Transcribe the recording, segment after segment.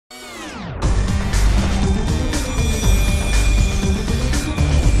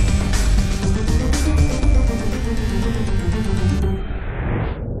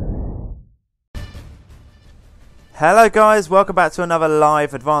Hello guys, welcome back to another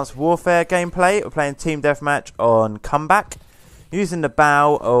live Advanced Warfare gameplay. We're playing Team Deathmatch on Comeback using the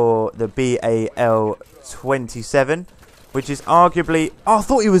BAL or the BAL-27, which is arguably... Oh, I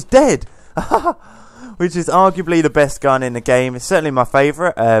thought he was dead! Which is arguably the best gun in the game. It's certainly my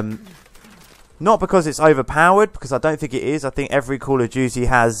favourite. Not because it's overpowered, because I don't think it is. I think every Call of Duty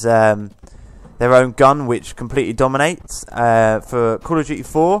has their own gun which completely dominates. For Call of Duty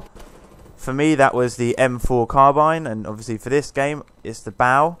 4... For me, that was the M4 carbine, and obviously for this game, it's the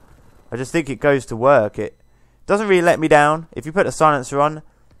BAL. I just think it goes to work. It doesn't really let me down. If you put the silencer on,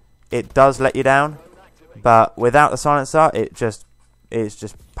 it does let you down, but without the silencer, it's just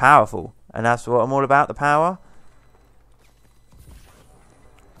powerful, and that's what I'm all about, the power.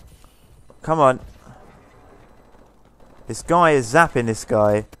 Come on. This guy is zapping this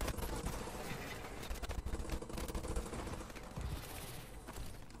guy.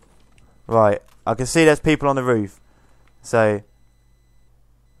 Right, I can see there's people on the roof. So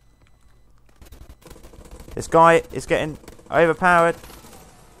this guy is getting overpowered.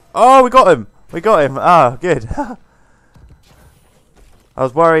 Oh, we got him! We got him! Ah, good. I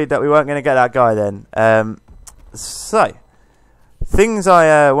was worried that we weren't going to get that guy then. So, things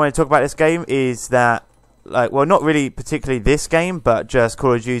I want to talk about this game is that, like, well, not really particularly this game, but just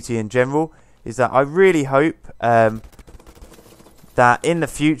Call of Duty in general, is that I really hope that in the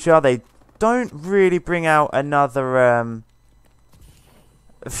future they don't really bring out another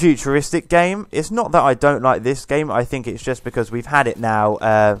futuristic game. It's not that I don't like this game. I think it's just because we've had it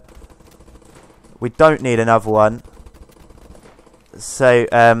now. We don't need another one. So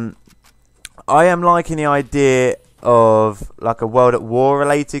I am liking the idea of like a World at War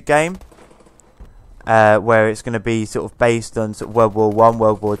related game, where it's going to be sort of based on sort of World War I,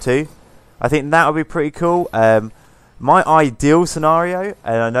 World War II. I think that would be pretty cool. My ideal scenario,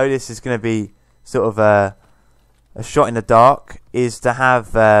 and I know this is going to be sort of a shot in the dark, is to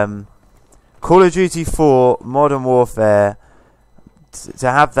have Call of Duty 4 Modern Warfare, to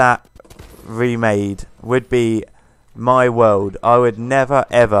have that remade would be my world. I would never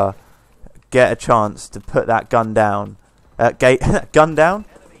ever get a chance to put that gun down. Gun down?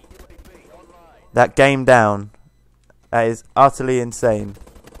 That game down. That is utterly insane.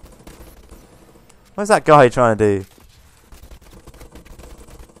 What's that guy trying to do?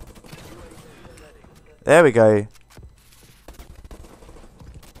 There we go.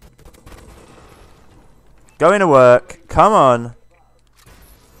 Going to work. Come on.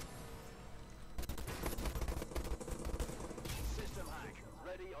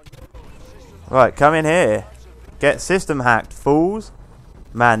 Right, come in here. Get system hacked, fools.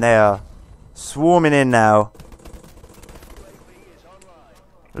 Man, they are swarming in now.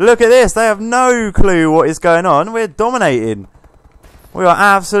 Look at this. They have no clue what is going on. We're dominating. We are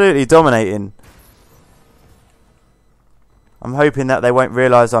absolutely dominating. I'm hoping that they won't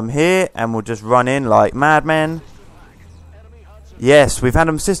realise I'm here and will just run in like madmen. Yes, we've had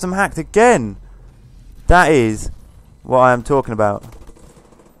them system hacked again. That is what I am talking about.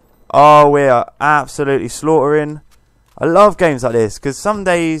 Oh, we are absolutely slaughtering. I love games like this because some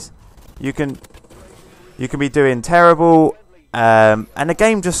days you can be doing terrible, and the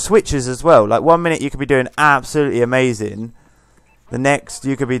game just switches as well. Like 1 minute you could be doing absolutely amazing, the next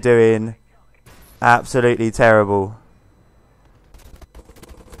you could be doing absolutely terrible.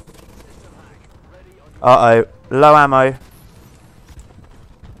 Uh-oh, low ammo.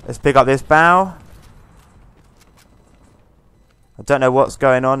 Let's pick up this BAL. I don't know what's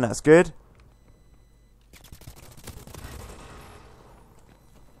going on, that's good.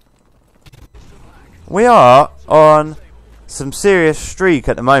 We are on some serious streak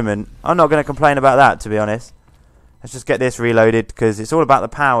at the moment. I'm not going to complain about that, to be honest. Let's just get this reloaded, because it's all about the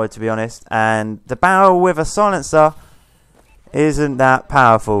power, to be honest. And the BAL with a silencer isn't that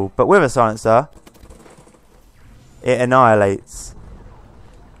powerful. But with a silencer, it annihilates.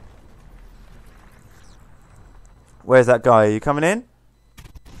 Where's that guy? Are you coming in?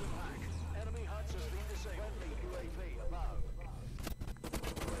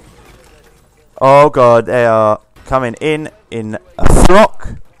 Oh god, they are coming in a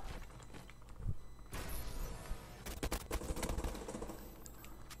flock.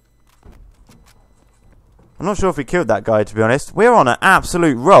 I'm not sure if we killed that guy, to be honest. We're on an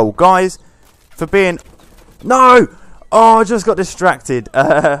absolute roll, guys, for being... No! Oh, I just got distracted.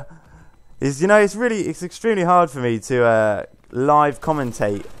 You know, it's extremely hard for me to live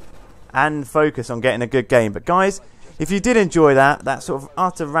commentate and focus on getting a good game. But guys, if you did enjoy that sort of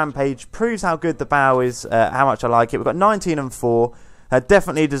utter rampage proves how good the BAL is, how much I like it. We've got 19 and 4.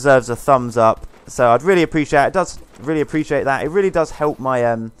 Definitely deserves a thumbs up. So I'd really appreciate it. It does really appreciate that. It really does help my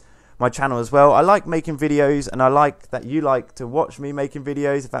my channel as well. I like making videos, and I like that you like to watch me making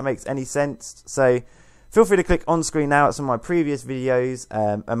videos, if that makes any sense. So feel free to click on screen now at some of my previous videos.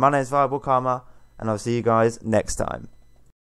 And my name is Viable Karma, and I'll see you guys next time.